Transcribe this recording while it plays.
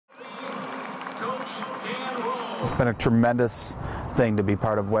It's been a tremendous thing to be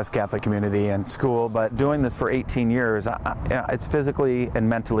part of West Catholic community and school, but doing this for 18 years, it's physically and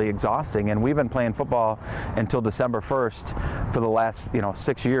mentally exhausting. And we've been playing football until December 1st for the last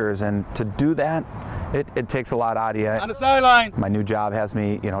 6 years, and to do that, it takes a lot out of you. On the sideline. My new job has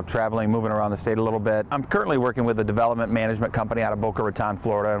me, traveling, moving around the state a little bit. I'm currently working with a development management company out of Boca Raton,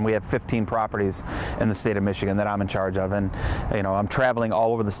 Florida, and we have 15 properties in the state of Michigan that I'm in charge of. And I'm traveling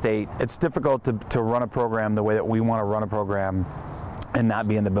all over the state. It's difficult to run a program the way that we want to run a program and not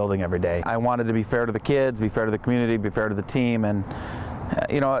be in the building every day. I wanted to be fair to the kids, be fair to the community, be fair to the team, and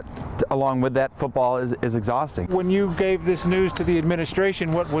along with that, football is exhausting. When you gave this news to the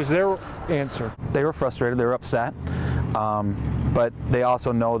administration, what was their answer? They were frustrated, they were upset, but they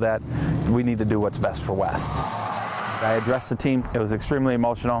also know that we need to do what's best for West. I addressed the team. It was extremely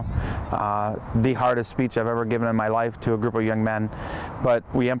emotional. The hardest speech I've ever given in my life to a group of young men. But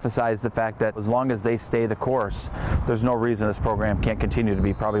we emphasized the fact that as long as they stay the course, there's no reason this program can't continue to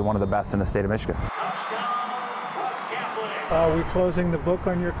be probably one of the best in the state of Michigan. Are we closing the book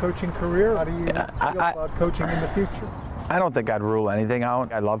on your coaching career? How do you feel about coaching in the future? I don't think I'd rule anything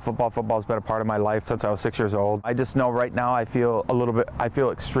out. I love football. Football's been a part of my life since I was 6 years old. I just know right now I feel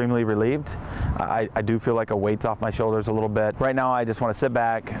extremely relieved. I do feel like a weight's off my shoulders a little bit. Right now I just want to sit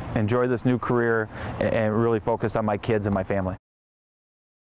back, enjoy this new career, and really focus on my kids and my family.